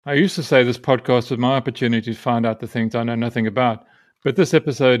I used to say this podcast was my opportunity to find out the things I know nothing about, but this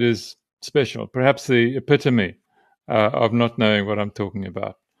episode is special, perhaps the epitome of not knowing what I'm talking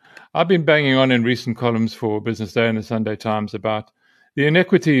about. I've been banging on in recent columns for Business Day and the Sunday Times about the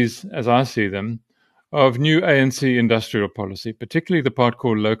inequities, as I see them, of new ANC industrial policy, particularly the part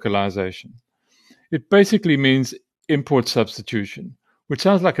called localization. It basically means import substitution, which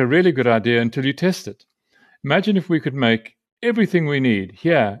sounds like a really good idea until you test it. Imagine if we could make everything we need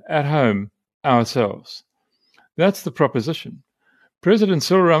here at home ourselves. That's the proposition. President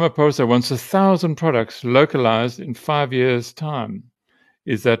Cyril Ramaphosa wants 1,000 products localized in 5 years' time.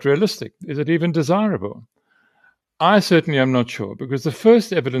 Is that realistic? Is it even desirable? I certainly am not sure, because the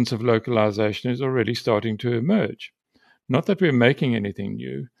first evidence of localization is already starting to emerge. Not that we're making anything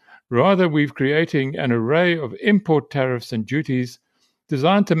new, rather we're creating an array of import tariffs and duties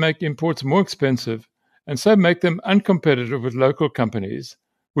designed to make imports more expensive and so make them uncompetitive with local companies,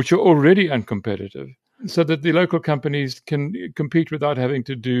 which are already uncompetitive, so that the local companies can compete without having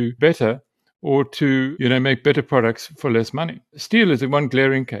to do better or to make better products for less money. Steel is one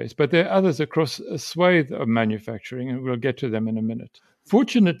glaring case, but there are others across a swathe of manufacturing, and we'll get to them in a minute.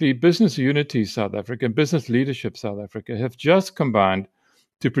 Fortunately, Business Unity South Africa and Business Leadership South Africa have just combined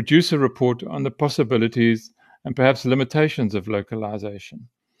to produce a report on the possibilities and perhaps limitations of localization.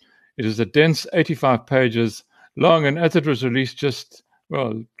 It is a dense 85 pages long, and as it was released just,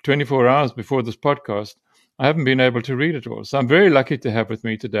 24 hours before this podcast, I haven't been able to read it all. So I'm very lucky to have with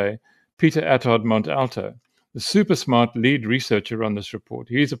me today Peter Attard-Montalto, the super smart lead researcher on this report.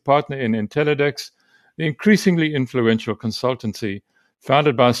 He's a partner in Intellidex, the increasingly influential consultancy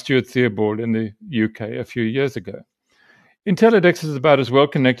founded by Stuart Theobald in the UK a few years ago. Intellidex is about as well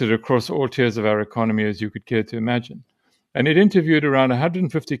connected across all tiers of our economy as you could care to imagine. And it interviewed around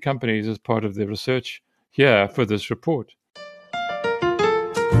 150 companies as part of their research here for this report.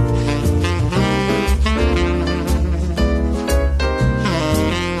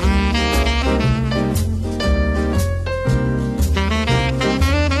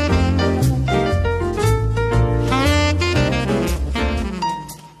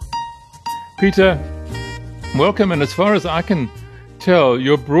 Peter, welcome. And as far as I can tell,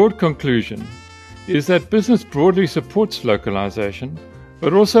 your broad conclusion is that business broadly supports localization,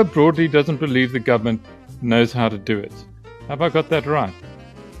 but also broadly doesn't believe the government knows how to do it. Have I got that right?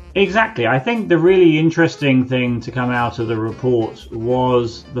 Exactly. I think the really interesting thing to come out of the report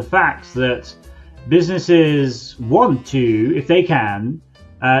was the fact that businesses want to, if they can,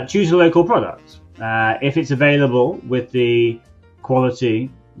 choose a local product. If it's available with the quality,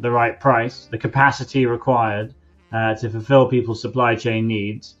 the right price, the capacity required to fulfill people's supply chain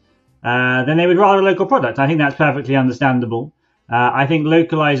needs, then they would rather a local product. I think that's perfectly understandable. I think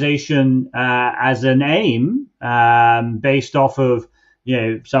localization as an aim, based off of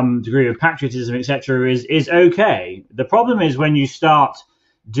some degree of patriotism, etc., is okay. The problem is when you start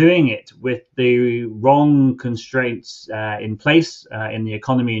doing it with the wrong constraints in place in the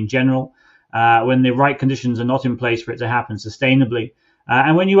economy in general, when the right conditions are not in place for it to happen sustainably,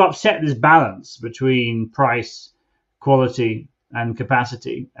 and when you upset this balance between price, quality, and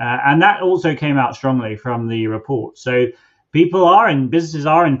capacity. And that also came out strongly from the report. So businesses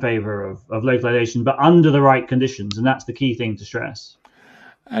are in favor of localization, but under the right conditions. And that's the key thing to stress.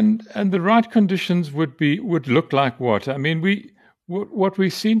 And the right conditions would look like what? I mean, what we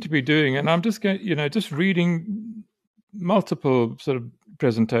seem to be doing, and I'm just just reading multiple sort of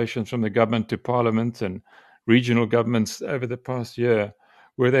presentations from the government to parliament and regional governments over the past year,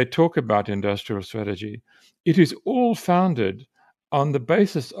 where they talk about industrial strategy. It is all founded on the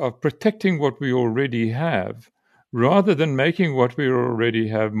basis of protecting what we already have, rather than making what we already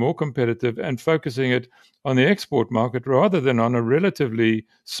have more competitive and focusing it on the export market rather than on a relatively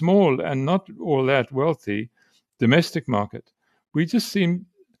small and not all that wealthy domestic market. We just seem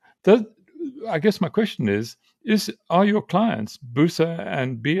I guess my question are your clients, BUSA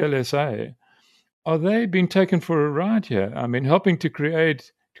and BLSA, are they being taken for a ride here? I mean, helping to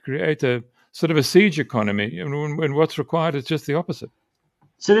create a sort of a siege economy, when what's required is just the opposite.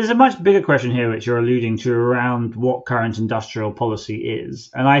 So there's a much bigger question here, which you're alluding to, around what current industrial policy is.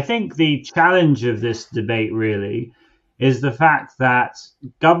 And I think the challenge of this debate really is the fact that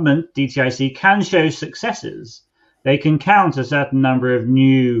government, DTIC, can show successes. They can count a certain number of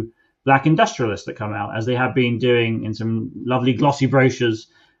new black industrialists that come out, as they have been doing in some lovely glossy brochures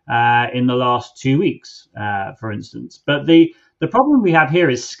in the last 2 weeks, for instance. But the problem we have here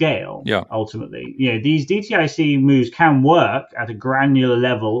is scale. Yeah. Ultimately, these DTIC moves can work at a granular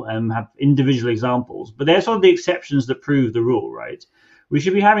level and have individual examples, but they're sort of the exceptions that prove the rule, right? We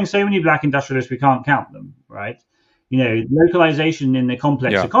should be having so many black industrialists we can't count them, right? localization in the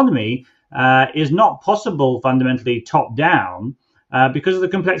complex economy is not possible fundamentally top down because of the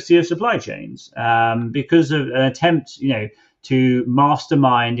complexity of supply chains, because of an attempt, to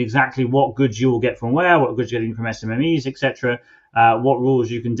mastermind exactly what goods you will get from where, what goods you're getting from SMMEs, etc., what rules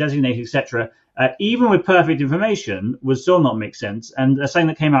you can designate, etc. Even with perfect information, would still not make sense. And something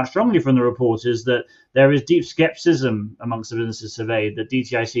that came out strongly from the report is that there is deep skepticism amongst the businesses surveyed that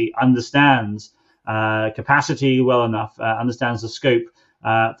DTIC understands capacity well enough, understands the scope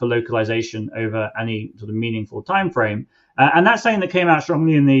for localization over any sort of meaningful time frame. And that's something that came out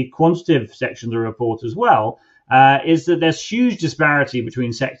strongly in the quantitative section of the report as well, is that there's huge disparity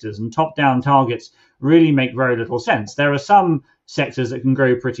between sectors, and top-down targets really make very little sense. There are some sectors that can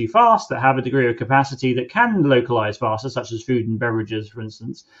grow pretty fast, that have a degree of capacity that can localize faster, such as food and beverages, for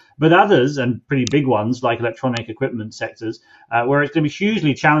instance, but others, and pretty big ones like electronic equipment sectors, where it's going to be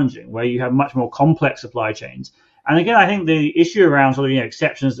hugely challenging, where you have much more complex supply chains. And again, I think the issue around sort of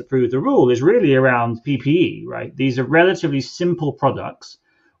exceptions that prove the rule is really around PPE, right? These are relatively simple products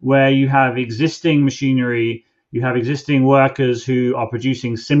where you have existing machinery, you have existing workers who are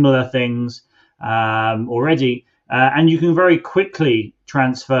producing similar things already, and you can very quickly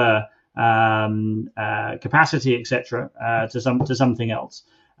transfer capacity, etc., to something else.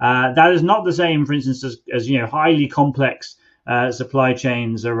 That is not the same, for instance, as highly complex supply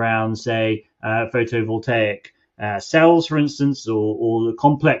chains around, say, photovoltaic cells, for instance, or the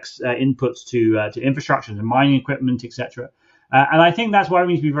complex inputs to infrastructure, to mining equipment, etc. And I think that's why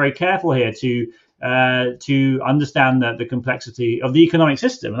we need to be very careful here to understand the complexity of the economic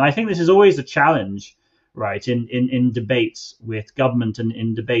system. And I think this is always a challenge, right, in debates with government and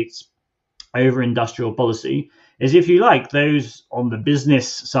in debates over industrial policy, is, if you like, those on the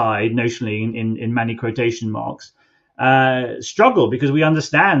business side, notionally in many quotation marks, struggle because we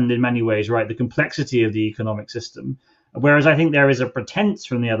understand in many ways, right, the complexity of the economic system. Whereas I think there is a pretense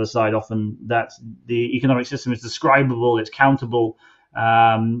from the other side often that the economic system is describable, it's countable,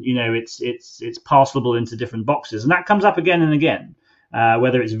 it's parcelable into different boxes, and that comes up again and again.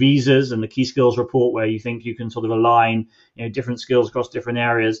 Whether it's visas and the key skills report, where you think you can sort of align, different skills across different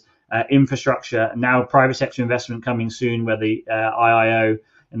areas, infrastructure, now private sector investment coming soon, where the IIO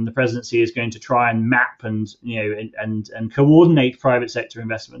and the presidency is going to try and map and coordinate private sector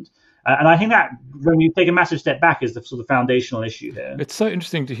investment. And I think that when you take a massive step back is the sort of foundational issue here. It's so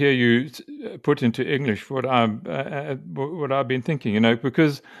interesting to hear you put into English what I've been thinking,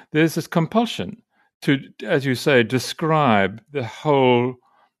 because there's this compulsion to, as you say, describe the whole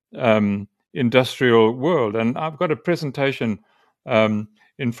industrial world. And I've got a presentation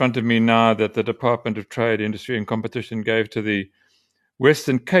in front of me now that the Department of Trade, Industry and Competition gave to the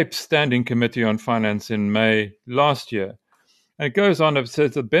Western Cape Standing Committee on Finance in May last year. And it goes on, it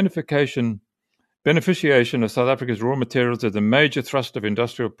says the beneficiation of South Africa's raw materials is a major thrust of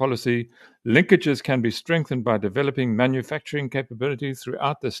industrial policy. Linkages can be strengthened by developing manufacturing capabilities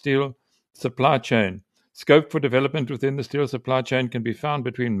throughout the steel supply chain. Scope for development within the steel supply chain can be found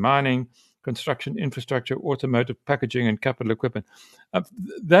between mining, construction, infrastructure, automotive, packaging, and capital equipment.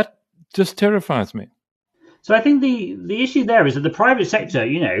 That just terrifies me. So I think the issue there is that the private sector,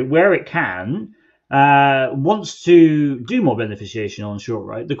 where it can, wants to do more beneficiation onshore,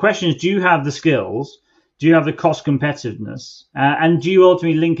 right? The question is, do you have the skills? Do you have the cost competitiveness? And do you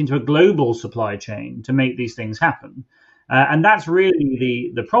ultimately link into a global supply chain to make these things happen? And that's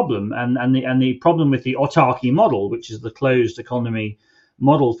really the problem. And the problem with the autarky model, which is the closed economy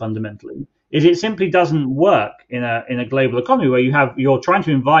model fundamentally, is it simply doesn't work in a global economy where you're trying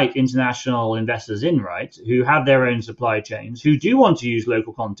to invite international investors in, right, who have their own supply chains, who do want to use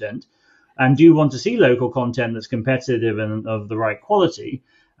local content, and do want to see local content that's competitive and of the right quality,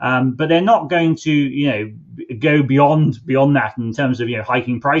 but they're not going to, go beyond that in terms of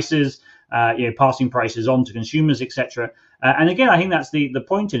hiking prices, passing prices on to consumers, etc. And again, I think that's the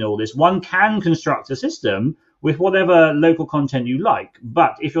point in all this. One can construct a system with whatever local content you like,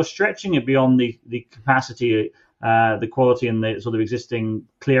 but if you're stretching it beyond the capacity, the quality, and the sort of existing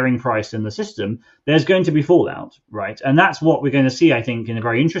clearing price in the system, there's going to be fallout, right? And that's what we're going to see, I think, in a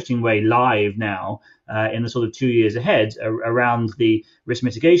very interesting way live now in the sort of 2 years ahead around the risk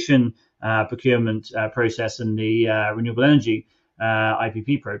mitigation procurement process and the renewable energy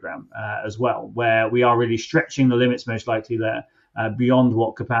IPP program as well, where we are really stretching the limits most likely there beyond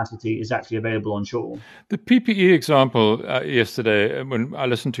what capacity is actually available onshore. The PPE example yesterday, when I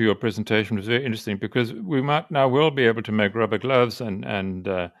listened to your presentation, was very interesting because we might now well be able to make rubber gloves and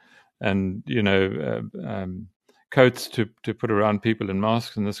coats to put around people and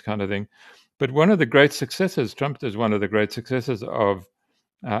masks and this kind of thing. But one of the great successes, Trump is one of the great successes of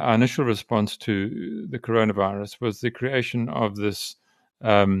our initial response to the coronavirus was the creation of this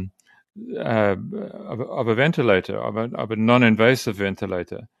of a ventilator, of a non-invasive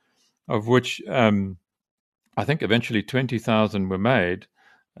ventilator, of which I think eventually 20,000 were made,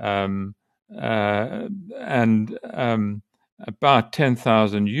 and about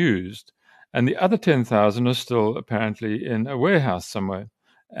 10,000 used, and the other 10,000 are still apparently in a warehouse somewhere,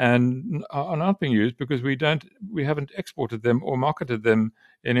 and are not being used because we haven't exported them or marketed them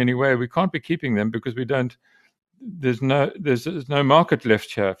in any way. We can't be keeping them because we don't. There's no market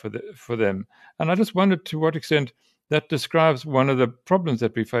left here for them, and I just wondered to what extent that describes one of the problems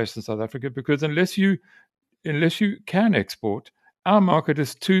that we face in South Africa, because unless you can export, our market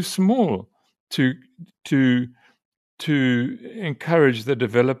is too small to encourage the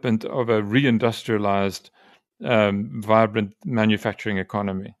development of a reindustrialized, vibrant manufacturing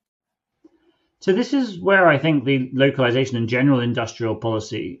economy. So this is where I think the localization and general industrial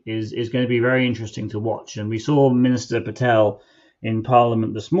policy is going to be very interesting to watch. And we saw Minister Patel in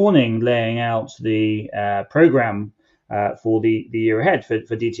Parliament this morning laying out the program for the year ahead for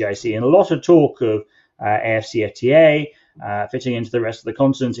DTIC, and a lot of talk of AFCFTA fitting into the rest of the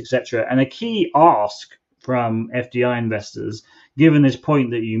continent, etc. And a key ask from FDI investors, given this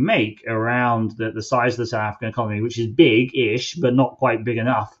point that you make around the size of the South African economy, which is big-ish, but not quite big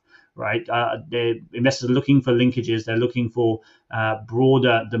enough, right? The investors are looking for linkages. They're looking for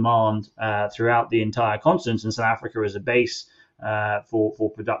broader demand throughout the entire continent, and South Africa is a base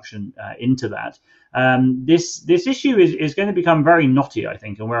for production into that. This issue is going to become very knotty, I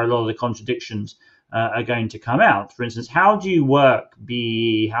think, and where a lot of the contradictions are going to come out. For instance, how do you work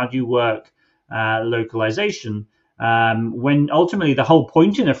BEE? How do you work localization when ultimately the whole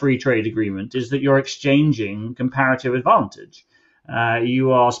point in a free trade agreement is that you're exchanging comparative advantage?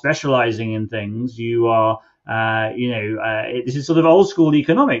 You are specializing in things. You are, this is sort of old school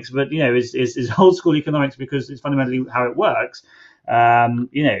economics, but is old school economics because it's fundamentally how it works.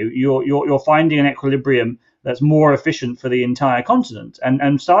 You're finding an equilibrium that's more efficient for the entire continent,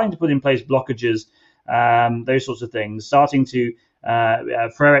 and starting to put in place blockages, those sorts of things, starting to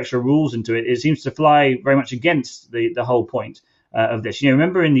throw extra rules into it. It seems to fly very much against the whole point of this.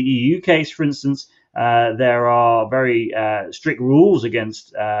 Remember in the EU case, for instance. There are very strict rules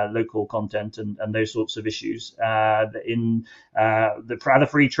against local content and those sorts of issues. In the other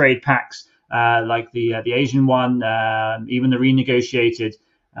free trade pacts, like the Asian one, even the renegotiated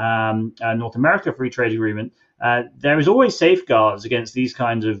North America Free Trade Agreement, there is always safeguards against these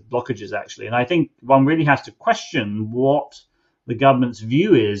kinds of blockages, actually. And I think one really has to question what the government's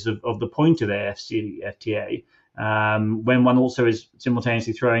view is of the point of AFCFTA when one also is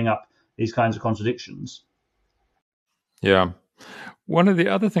simultaneously throwing up these kinds of contradictions. Yeah. One of the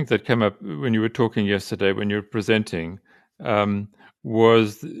other things that came up when you were talking yesterday, when you were presenting,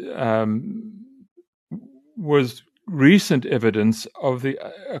 was recent evidence of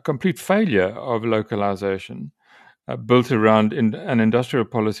a complete failure of localization built around an industrial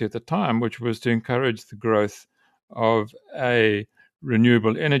policy at the time, which was to encourage the growth of a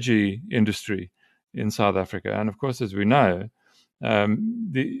renewable energy industry in South Africa. And of course, as we know,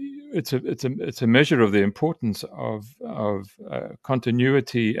 it's a measure of the importance of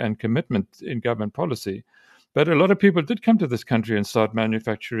continuity and commitment in government policy. But a lot of people did come to this country and start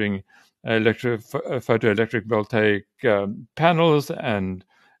manufacturing photoelectric voltaic panels and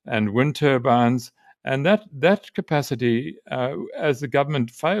wind turbines, and that capacity, as the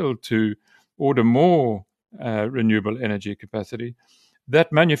government failed to order more renewable energy capacity,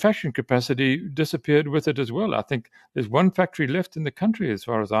 that manufacturing capacity disappeared with it as well. I think there's one factory left in the country, as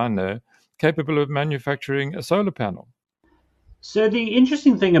far as I know, capable of manufacturing a solar panel. So the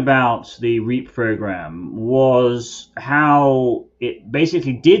interesting thing about the REAP program was how it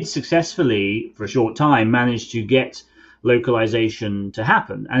basically did successfully, for a short time, manage to get localization to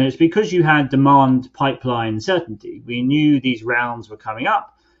happen. And it's because you had demand pipeline certainty. We knew these rounds were coming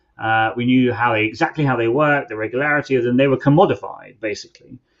up. We knew exactly how they worked, the regularity of them. They were commodified,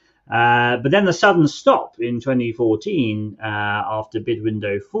 basically. But then the sudden stop in 2014 after bid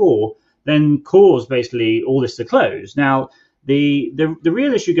window 4 then caused basically all this to close. Now, the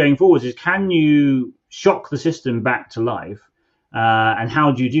real issue going forward is, can you shock the system back to life? And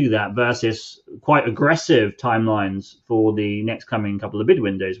how do you do that versus quite aggressive timelines for the next coming couple of bid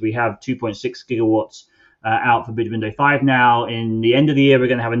windows? We have 2.6 gigawatts out for bid window 5 now. In the end of the year, we're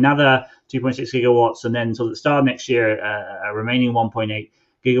going to have another 2.6 gigawatts, and then till the start of next year, a remaining 1.8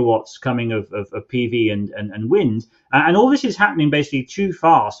 gigawatts coming of PV and wind. And all this is happening basically too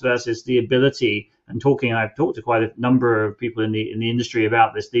fast versus the ability, and I've talked to quite a number of people in the industry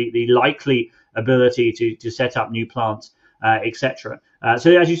about this, the likely ability to set up new plants etc.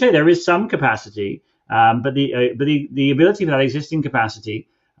 So as you say, there is some capacity, but the ability for that existing capacity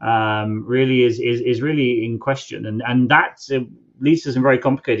really is really in question, and that leads to some very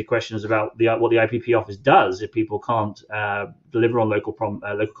complicated questions about what the IPP office does if people can't deliver on local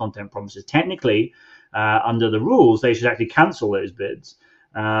content promises. Technically, under the rules, they should actually cancel those bids.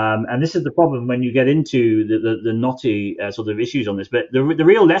 And this is the problem when you get into the knotty sort of issues on this. But the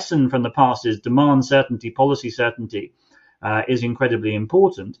real lesson from the past is demand certainty, policy certainty is incredibly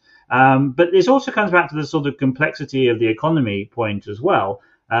important. But this also comes back to the sort of complexity of the economy point as well.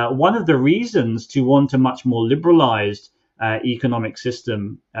 One of the reasons to want a much more liberalized economic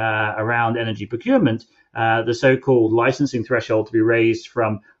system around energy procurement, the so-called licensing threshold to be raised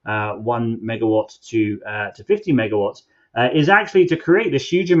from 1 megawatt to 50 megawatts, is actually to create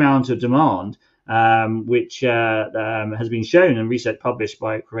this huge amount of demand, which has been shown in research published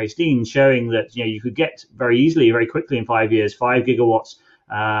by Cray-Steen, showing that you could get very easily, very quickly in 5 years, 5 gigawatts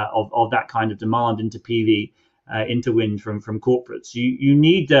of that kind of demand into PV, into wind from corporates. You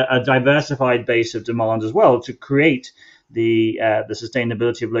need a diversified base of demand as well to create the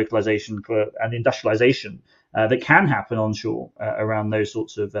sustainability of localization and industrialization that can happen onshore around those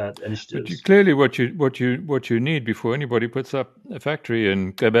sorts of initiatives. But clearly, what you need before anybody puts up a factory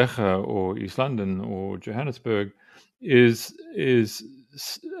in Gqeberha or East London or Johannesburg is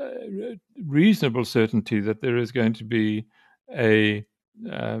reasonable certainty that there is going to be a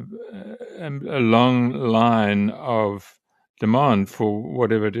long line of demand for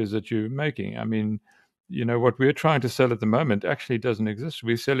whatever it is that you're making. I mean, what we're trying to sell at the moment actually doesn't exist.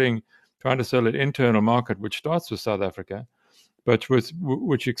 We're trying to sell an internal market which starts with South Africa, but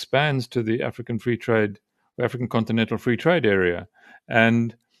which expands to the African continental free trade area.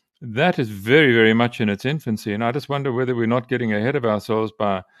 And that is very, very much in its infancy. And I just wonder whether we're not getting ahead of ourselves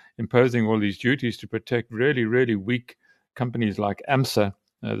by imposing all these duties to protect really, really weak companies like AMSA,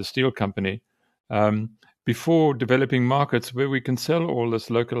 the steel company, before developing markets where we can sell all this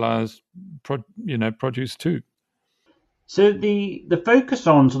localized produce too. So the focus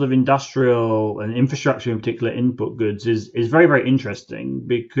on sort of industrial and infrastructure, in particular input goods, is very, very interesting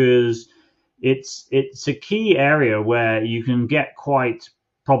because it's a key area where you can get quite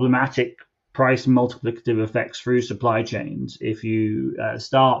problematic price multiplicative effects through supply chains if you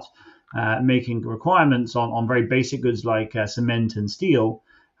start making requirements on very basic goods like cement and steel.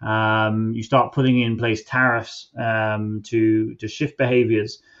 You start putting in place tariffs to shift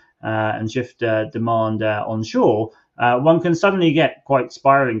behaviors and shift demand onshore. One can suddenly get quite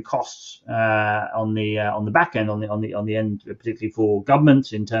spiraling costs on the back end, on the end, particularly for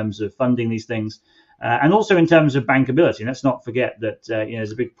governments in terms of funding these things, and also in terms of bankability. And let's not forget that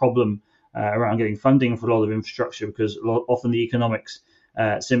there's a big problem around getting funding for a lot of infrastructure because often the economics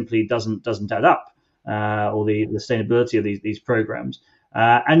simply doesn't add up, or the sustainability of these programs.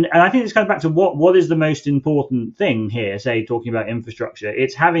 And I think this comes back to what is the most important thing here, say, talking about infrastructure.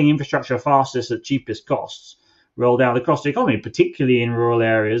 It's having infrastructure fastest at cheapest costs rolled out across the economy, particularly in rural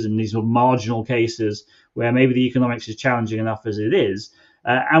areas and these sort of marginal cases where maybe the economics is challenging enough as it is.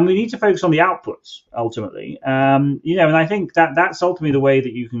 And we need to focus on the outputs ultimately. And I think that's ultimately the way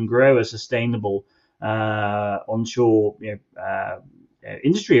that you can grow a sustainable onshore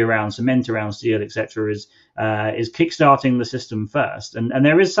industry around cement, around steel, etc. is kickstarting the system first. And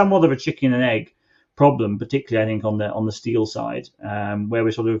there is somewhat of a chicken and egg problem, particularly I think on the steel side, where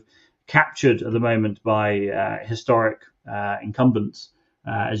we're sort of captured at the moment by historic incumbents,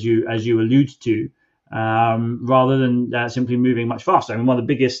 as you allude to, rather than simply moving much faster. I mean, one of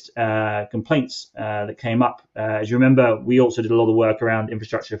the biggest complaints that came up, as you remember, we also did a lot of work around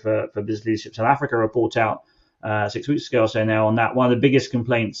infrastructure for Business Leadership South Africa, report out 6 weeks ago or so now on that. One of the biggest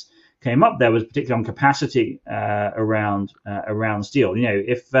complaints came up there was particularly on capacity around steel.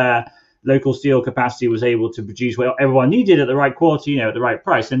 If local steel capacity was able to produce what everyone needed at the right quality, at the right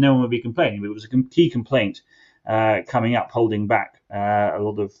price, then no one would be complaining. But it was a key complaint coming up, holding back a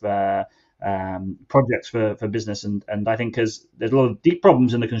lot of projects for business. And I think there's a lot of deep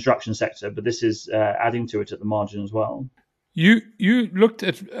problems in the construction sector, but this is adding to it at the margin as well. You looked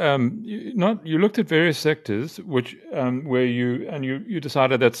at various sectors which where you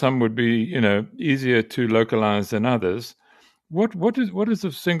decided that some would be easier to localize than others. What is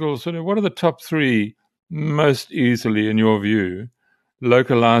the single sort of what are the top three most easily, in your view,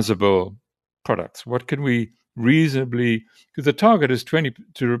 localizable products? What can we reasonably, because the target is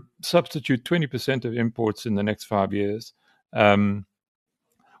to substitute 20% of imports in the next 5 years.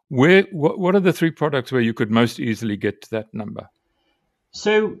 What are the three products where you could most easily get to that number?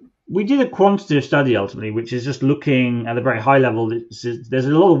 So We did a quantitative study ultimately, which is just looking at a very high level. There's a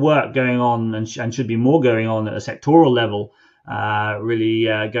lot of work going on, and should be more going on at a sectoral level, really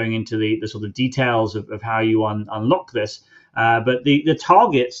going into the sort of details of how you unlock this. But the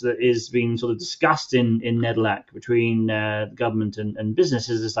targets that is being sort of discussed in NEDLAC between government and business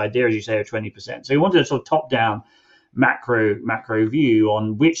is this idea, as you say, of 20%. So we wanted a sort of top-down macro view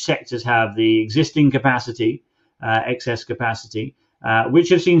on which sectors have the existing capacity, excess capacity, which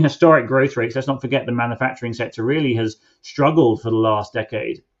have seen historic growth rates. Let's not forget the manufacturing sector really has struggled for the last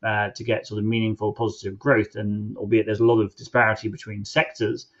decade to get sort of meaningful positive growth, and albeit there's a lot of disparity between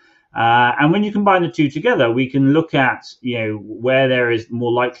sectors. And when you combine the two together, we can look at where there is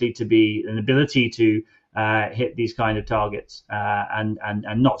more likely to be an ability to hit these kind of targets and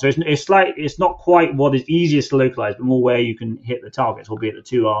not. So it's not quite what is easiest to localize, but more where you can hit the targets, albeit the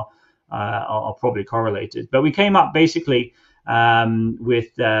two are probably correlated. But we came up basically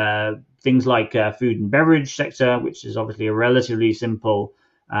with things like food and beverage sector, which is obviously a relatively simple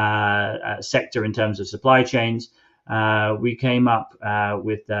sector in terms of supply chains. We came up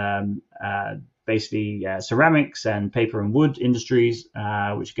with basically ceramics and paper and wood industries,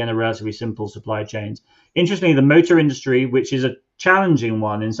 which again are relatively simple supply chains. Interestingly, the motor industry, which is a challenging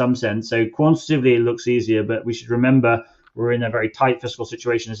one in some sense. So quantitatively, it looks easier, but we should remember we're in a very tight fiscal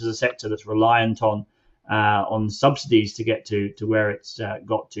situation. This is a sector that's reliant on subsidies to get to where it's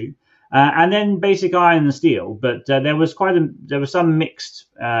got to. And then basic iron and steel, but there was some mixed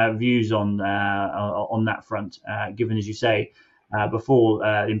views on that front, given, as you say, before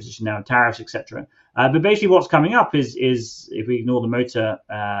the imposition now of tariffs, etc. But basically, what's coming up is if we ignore the motor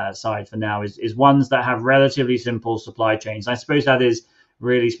side for now, is ones that have relatively simple supply chains. I suppose that is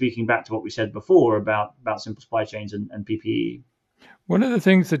really speaking back to what we said before about simple supply chains and PPE. One of the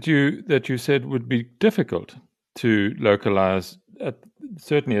things that you said would be difficult to localize,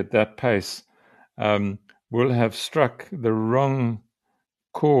 certainly at that pace, will have struck the wrong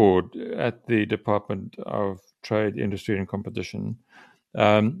chord at the Department of Trade, Industry and Competition,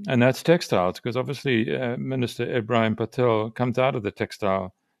 and that's textiles, because obviously Minister Ebrahim Patel comes out of the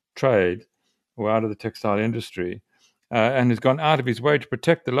textile trade or out of the textile industry and has gone out of his way to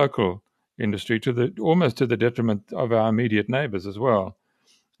protect the local industry almost to the detriment of our immediate neighbors as well.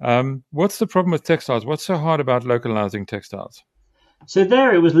 What's the problem with textiles? What's so hard about localizing textiles? So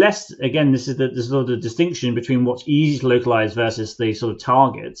there, it was less. Again, this is the sort of distinction between what's easy to localize versus the sort of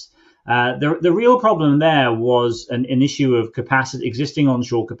targets. The real problem there was an issue of capacity, existing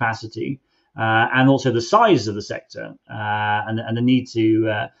onshore capacity, and also the size of the sector, and the need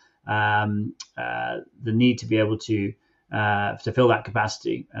to be able to fill that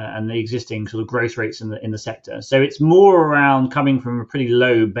capacity and the existing sort of growth rates in the sector. So it's more around coming from a pretty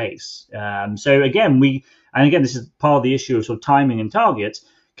low base. So again, this is part of the issue of sort of timing and targets.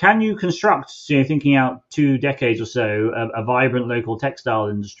 Can you construct, thinking out 2 decades or so, a vibrant local textile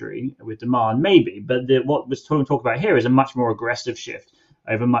industry with demand? Maybe, but what we're talking about here is a much more aggressive shift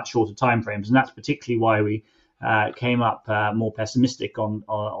over much shorter timeframes, and that's particularly why we came up more pessimistic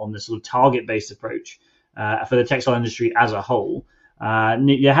on the sort of target-based approach for the textile industry as a whole.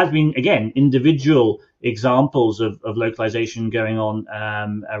 There has been, again, individual examples of localization going on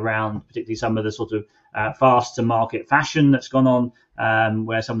around particularly some of the sort of fast to market fashion that's gone on,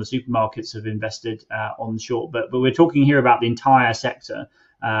 where some of the supermarkets have invested onshore. But we're talking here about the entire sector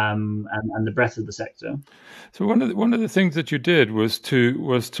and the breadth of the sector. So one of the things that you did was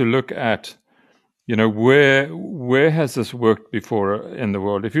to look at, where has this worked before in the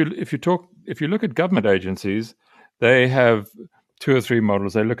world? If you look at government agencies, they have 2 or 3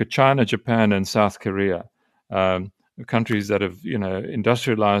 models. They look at China, Japan, and South Korea, countries that have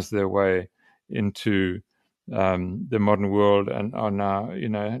industrialized their way into the modern world and are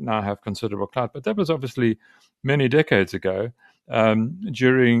now have considerable clout. But that was obviously many decades ago,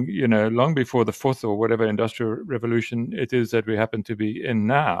 during long before the 4th or whatever industrial revolution it is that we happen to be in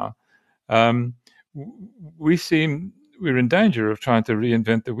now. We're in danger of trying to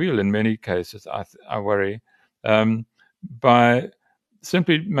reinvent the wheel in many cases, I worry, by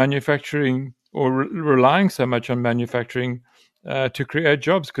simply manufacturing or relying so much on manufacturing to create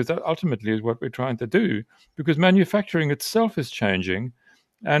jobs, because that ultimately is what we're trying to do, because manufacturing itself is changing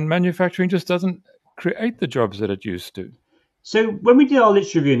and manufacturing just doesn't create the jobs that it used to. So when we did our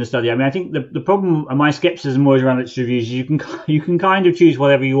literature review in the study, I think the problem, and my skepticism always around literature reviews, is you can kind of choose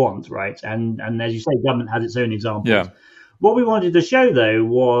whatever you want, right? And as you say, government has its own examples. Yeah. What we wanted to show, though,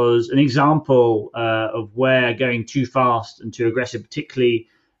 was an example of where going too fast and too aggressive particularly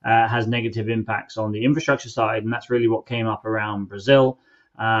has negative impacts on the infrastructure side, and that's really what came up around Brazil.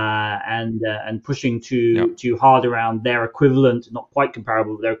 and pushing too hard around their equivalent, not quite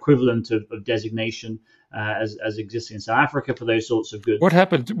comparable, but their equivalent of designation as existing in South Africa for those sorts of goods. What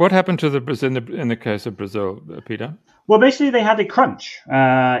happened to the Brazil in the case of Brazil, Peter? Well, basically, they had a crunch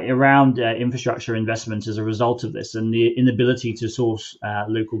around infrastructure investment as a result of this, and the inability to source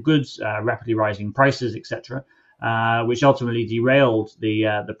local goods, rapidly rising prices, etc., which ultimately derailed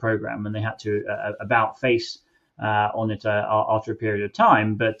the program, and they had to about face on it after a period of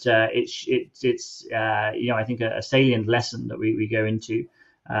time. But it's I think a salient lesson that we go into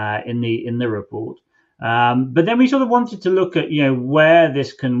in the report. But then we sort of wanted to look at where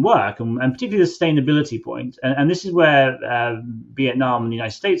this can work, and particularly the sustainability point. And this is where Vietnam and the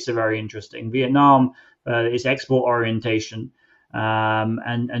United States are very interesting. Vietnam is export orientation,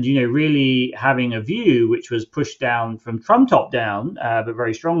 and really having a view which was pushed down from top down, but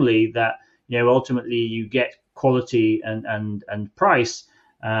very strongly, that ultimately you get quality and price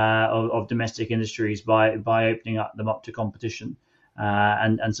of domestic industries by opening them up to competition.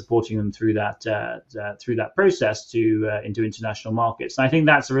 And supporting them through that process into international markets. And I think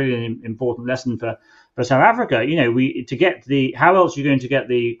that's really an important lesson for South Africa. How else are you going to get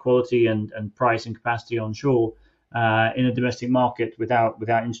the quality and price and capacity onshore in a domestic market without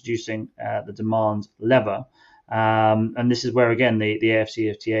introducing the demand lever? And this is where, again, the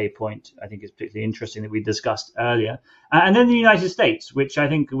AFCFTA point, I think, is particularly interesting, that we discussed earlier. And then the United States, which I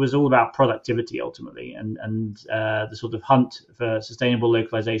think was all about productivity ultimately, and the sort of hunt for sustainable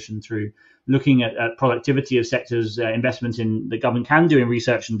localization through looking at productivity of sectors, investment in the government can do in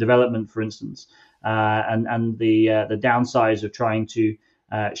research and development, for instance, and the downsides of trying to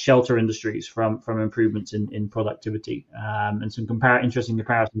shelter industries from improvements in productivity, and some interesting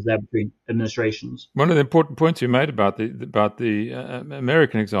comparisons there between administrations. One of the important points you made about the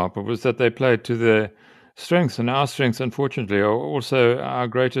American example was that they played to their strengths, and our strengths, unfortunately, are also our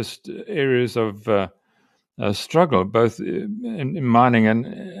greatest areas of struggle, both in mining and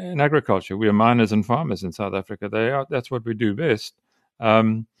in agriculture. We are miners and farmers in South Africa. That's what we do best.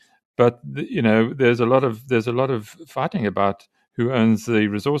 But there's a lot of fighting about who owns the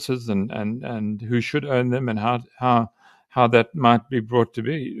resources and who should own them, and how that might be brought to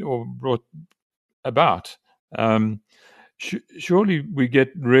be or brought about. Surely we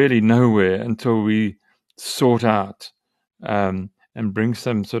get really nowhere until we sort out and bring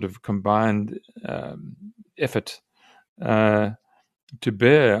some sort of combined effort to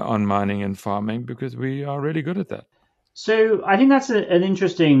bear on mining and farming, because we are really good at that. So I think that's an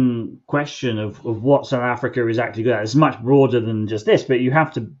interesting question of what South Africa is actually good at. It's much broader than just this, but you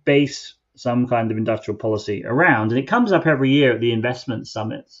have to base some kind of industrial policy around, and it comes up every year at the investment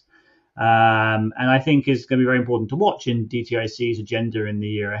summits. And I think is going to be very important to watch in DTIC's agenda in the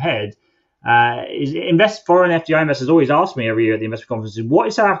year ahead. Foreign FDI investors always ask me every year at the investment conferences, what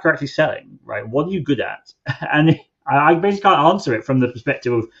is South Africa actually selling, right? What are you good at? And I basically can't answer it from the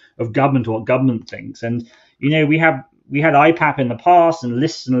perspective of government or what government thinks. And we had IPAP in the past, and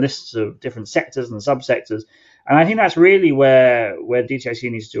lists of different sectors and subsectors. And I think that's really where DTIC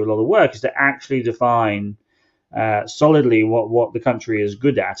needs to do a lot of work, is to actually define solidly what the country is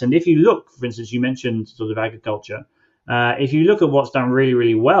good at. And if you look, for instance, you mentioned sort of agriculture. If you look at what's done really,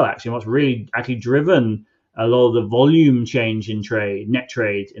 really well, actually, what's really actually driven a lot of the volume change in net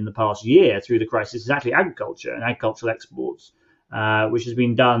trade in the past year through the crisis, is actually agriculture and agricultural exports, which has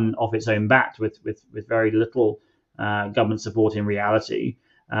been done off its own bat with very little government support in reality,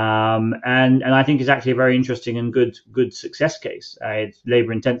 and I think it's actually a very interesting and good success case. It's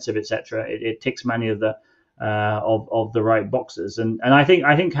labor intensive, etc. It ticks many of the right boxes, and I think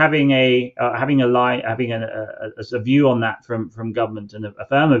having a view on that from government, and a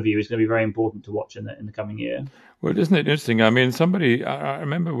firmer view, is going to be very important to watch in the coming year. Well, isn't it interesting? I mean, I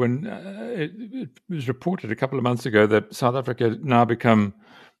remember when it was reported a couple of months ago that South Africa had now become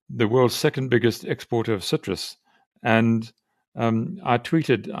the world's second biggest exporter of citrus. And I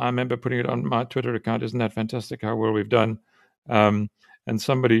remember putting it on my Twitter account, isn't that fantastic how well we've done? And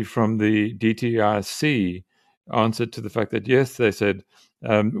somebody from the DTIC answered to the fact that, yes, they said,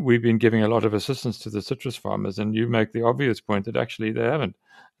 we've been giving a lot of assistance to the citrus farmers, and you make the obvious point that actually they haven't.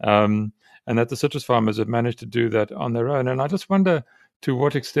 And that the citrus farmers have managed to do that on their own. And I just wonder to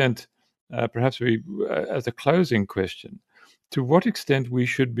what extent, perhaps as a closing question, to what extent we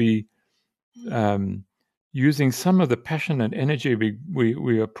should be using some of the passion and energy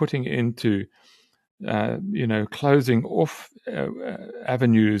we are putting into, closing off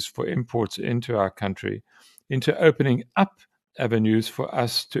avenues for imports into our country, into opening up avenues for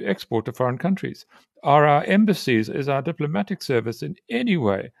us to export to foreign countries. Are our embassies, is our diplomatic service in any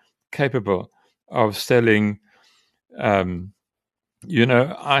way capable of selling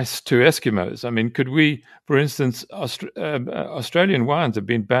ice to Eskimos. I mean, could we, for instance, Australian wines have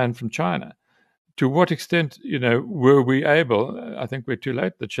been banned from China. To what extent, were we able? I think we're too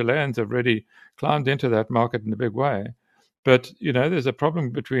late. The Chileans have already climbed into that market in a big way. But, there's a problem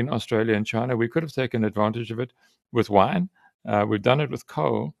between Australia and China. We could have taken advantage of it with wine. We've done it with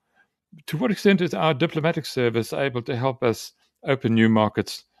coal. To what extent is our diplomatic service able to help us open new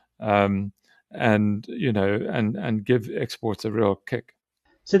markets and give exports a real kick?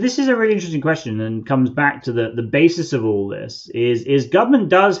 So this is a really interesting question and comes back to the basis of all this is government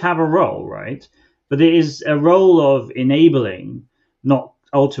does have a role, right? But it is a role of enabling, not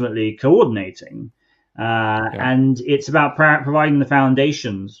ultimately coordinating. And it's about providing the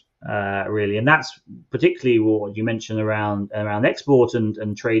foundations, really. And that's particularly what you mentioned around export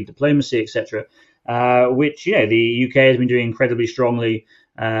and trade diplomacy, etc., which, the UK has been doing incredibly strongly,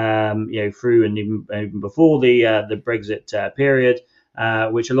 through and even before the Brexit period.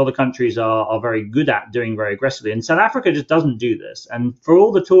 Which a lot of countries are very good at doing very aggressively. And South Africa just doesn't do this. And for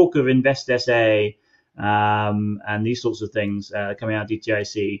all the talk of Invest SA and these sorts of things coming out of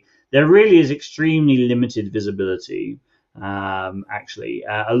DTIC, there really is extremely limited visibility. Actually,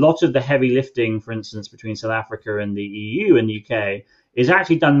 a lot of the heavy lifting, for instance, between South Africa and the EU and the UK is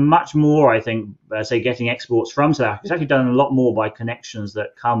actually done much more, I think, say getting exports from South Africa. It's actually done a lot more by connections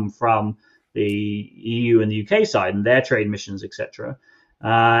that come from the EU and the UK side and their trade missions, etc.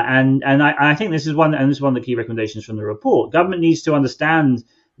 And I think this is one of the key recommendations from the report. Government needs to understand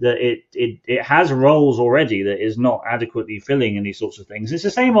that it has roles already that is not adequately filling in these sorts of things. It's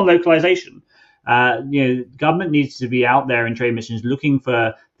the same on localization. Government needs to be out there in trade missions looking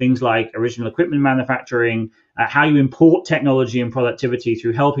for things like original equipment manufacturing, how you import technology and productivity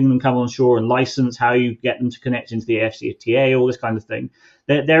through helping them come on shore and license, how you get them to connect into the AfCFTA, all this kind of thing.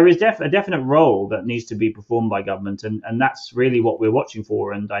 There is a definite role that needs to be performed by government, and that's really what we're watching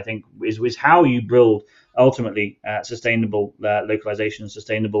for. And I think is how you build ultimately sustainable localization and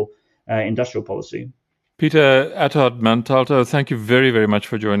sustainable industrial policy. Peter Attard-Montalto, thank you very, very much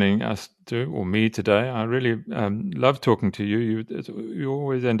for joining us me today. I really love talking to you. You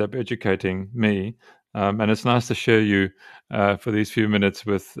always end up educating me, and it's nice to share you for these few minutes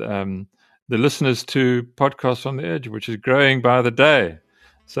with the listeners to Podcasts on the Edge, which is growing by the day.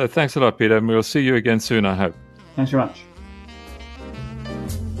 So thanks a lot, Peter, and we'll see you again soon, I hope. Thanks very much.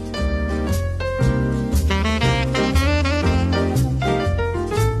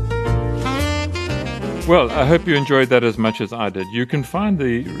 Well, I hope you enjoyed that as much as I did. You can find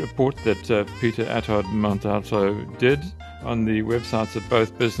the report that Peter Attard-Montalto did on the websites of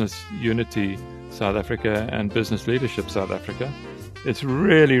both Business Unity South Africa and Business Leadership South Africa. It's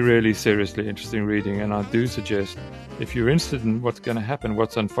really, really seriously interesting reading, and I do suggest, if you're interested in what's going to happen,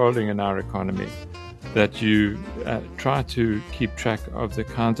 what's unfolding in our economy, that you try to keep track of the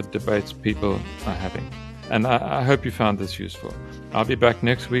kinds of debates people are having. And I hope you found this useful. I'll be back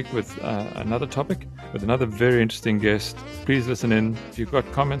next week with another topic, with another very interesting guest. Please listen in. If you've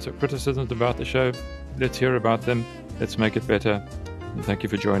got comments or criticisms about the show, let's hear about them. Let's make it better. And thank you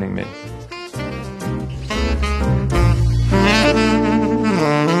for joining me.